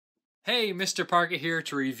Hey, Mrparka here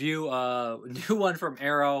to review a new one from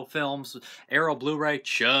Arrow Films, Arrow Blu-ray,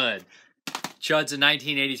 C.H.U.D. C.H.U.D's a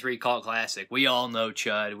 1983 cult classic. We all know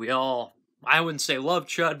C.H.U.D. I wouldn't say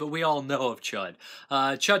love C.H.U.D, but we all know of C.H.U.D.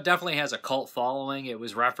 C.H.U.D definitely has a cult following. It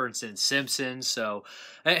was referenced in Simpsons, so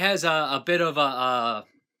it has a bit of a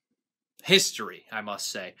history, I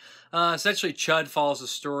must say. Essentially, C.H.U.D follows the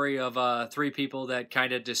story of three people that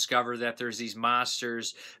kind of discover that there's these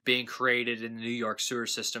monsters being created in the New York sewer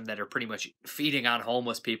system that are pretty much feeding on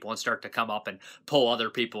homeless people and start to come up and pull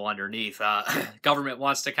other people underneath. Government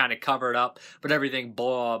wants to kind of cover it up, but everything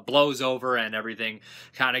blows over and everything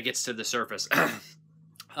kind of gets to the surface.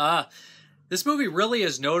 This movie really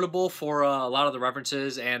is notable for a lot of the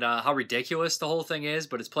references and how ridiculous the whole thing is,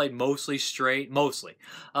 but it's played mostly straight,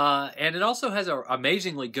 and it also has an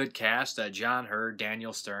amazingly good cast. John Hurd,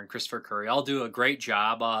 Daniel Stern, Christopher Curry all do a great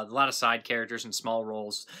job. A lot of side characters and small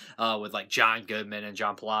roles with like John Goodman and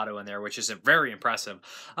John Pilato in there, which is very impressive.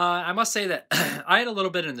 I must say that I had a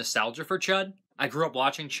little bit of nostalgia for C.H.U.D. I grew up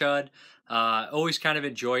watching C.H.U.D. Always kind of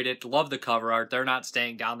enjoyed it. Love the cover art. They're not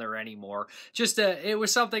staying down there anymore. Just it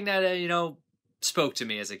was something that spoke to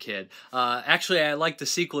me as a kid. Actually, I liked the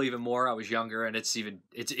sequel even more. I was younger, and it's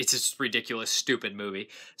a ridiculous, stupid movie.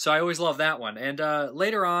 So I always loved that one. And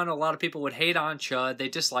later on, a lot of people would hate on C.H.U.D. They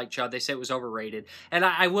disliked C.H.U.D. They say it was overrated. And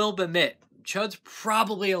I will admit, C.H.U.D's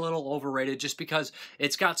probably a little overrated just because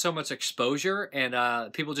it's got so much exposure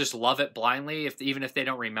and people just love it blindly, even if they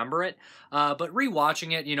don't remember it. But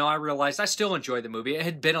rewatching it, I realized I still enjoyed the movie. It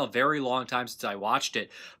had been a very long time since I watched it.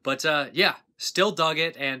 But yeah, still dug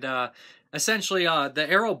it. And essentially, the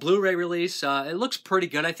Arrow Blu-ray release, it looks pretty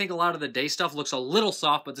good. I think a lot of the day stuff looks a little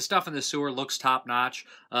soft, but the stuff in the sewer looks top-notch.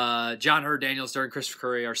 John Hurd, Daniel Stern, Christopher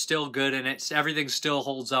Curry are still good in it. Everything still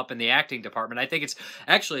holds up in the acting department. I think it's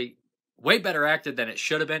actually way better acted than it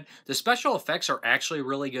should have been. The special effects are actually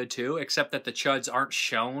really good too, except that the C.H.U.Ds aren't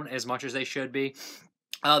shown as much as they should be.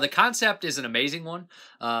 The concept is an amazing one.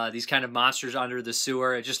 These kind of monsters under the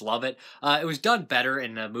sewer, I just love it. It was done better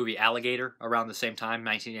in the movie Alligator around the same time,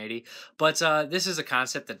 1980. But this is a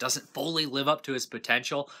concept that doesn't fully live up to its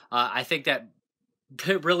potential. I think that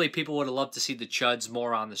really people would have loved to see the C.H.U.Ds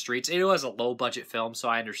more on the streets. It was a low-budget film, so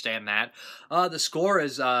I understand that. The score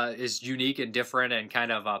is unique and different and kind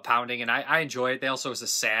of pounding, and I enjoy it. There also is a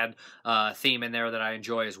sad theme in there that I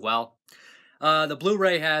enjoy as well. The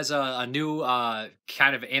Blu-ray has a new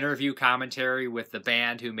kind of interview commentary with the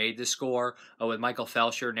band who made the score, with Michael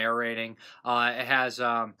Felsher narrating. It has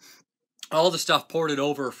all the stuff ported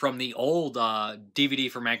over from the old DVD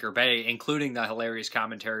from Anchor Bay, including the hilarious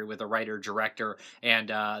commentary with the writer, director, and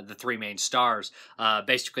the three main stars,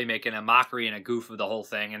 basically making a mockery and a goof of the whole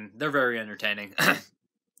thing, and they're very entertaining.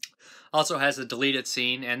 Also has a deleted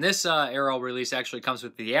scene, and this Arrow release actually comes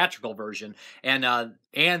with the theatrical version and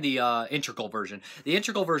the integral version. The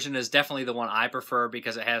integral version is definitely the one I prefer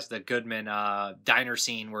because it has the Goodman diner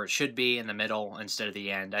scene where it should be in the middle instead of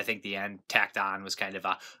the end. I think the end tacked on was kind of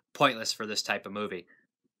pointless for this type of movie.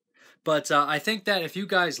 But I think that if you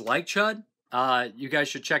guys like C.H.U.D, you guys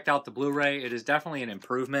should check out the Blu-ray. It is definitely an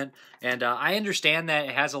improvement, and I understand that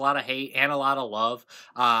it has a lot of hate and a lot of love.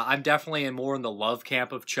 I'm definitely more in the love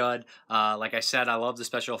camp of C.H.U.D. Like I said, I love the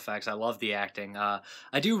special effects. I love the acting.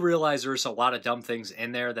 I do realize there's a lot of dumb things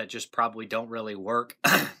in there that just probably don't really work.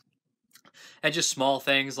 And just small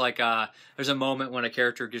things like there's a moment when a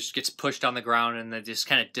character just gets pushed on the ground and they just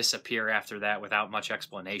kind of disappear after that without much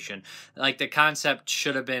explanation. Like the concept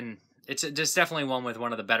should have been... It's definitely one with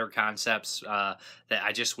one of the better concepts that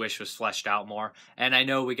I just wish was fleshed out more. And I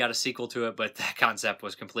know we got a sequel to it, but that concept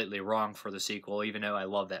was completely wrong for the sequel, even though I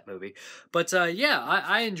love that movie. But yeah,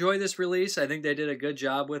 I enjoy this release. I think they did a good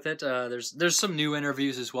job with it. There's some new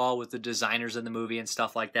interviews as well with the designers in the movie and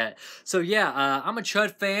stuff like that. So yeah, I'm a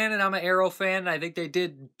C.H.U.D fan and I'm an Arrow fan. And I think they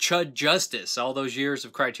did C.H.U.D justice. All those years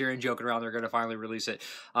of Criterion joking around, they're going to finally release it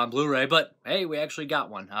on Blu-ray. But hey, we actually got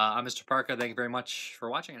one. I'm Mrparka. Thank you very much for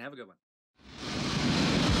watching and have a good one.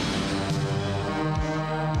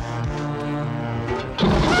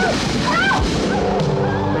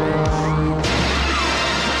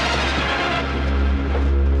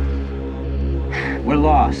 We're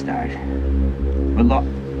lost, Art. We're lost.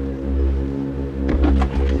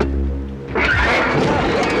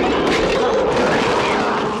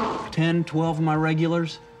 10, 12 of my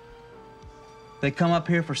regulars. They come up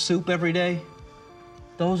here for soup every day.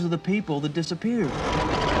 Those are the people that disappeared.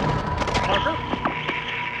 Parker?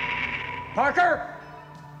 Parker?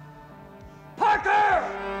 Parker!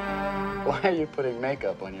 Why are you putting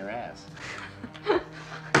makeup on your ass?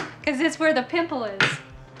 Because it's where the pimple is.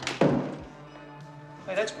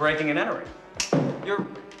 Hey, that's breaking and entering.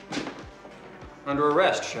 Under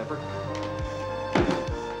arrest, Shepard.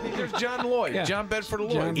 There's John Lloyd, Yeah. John Bedford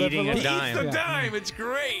Lloyd. John Bedford Lloyd. He eats the dime. It's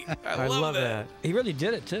great. I love that. He really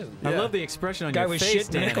did it too. I love the expression on Guy your was face,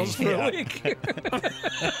 shit Danny. nickels for a week.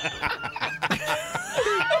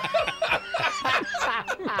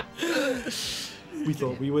 We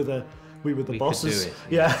thought we were the bosses. do it.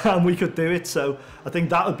 Yeah, and we could do it. So I think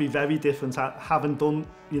that would be very different. Having done,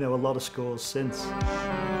 a lot of scores since.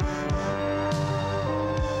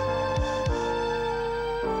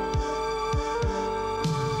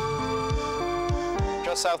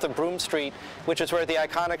 Just south of Broome Street, which is where the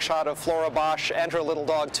iconic shot of Flora Bosch and her little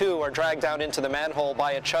dog 2 are dragged down into the manhole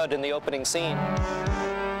by a C.H.U.D in the opening scene.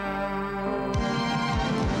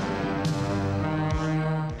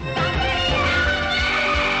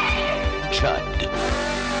 C.H.U.D.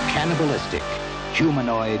 Cannibalistic,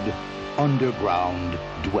 humanoid, underground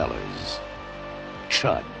dwellers.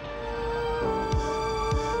 C.H.U.D.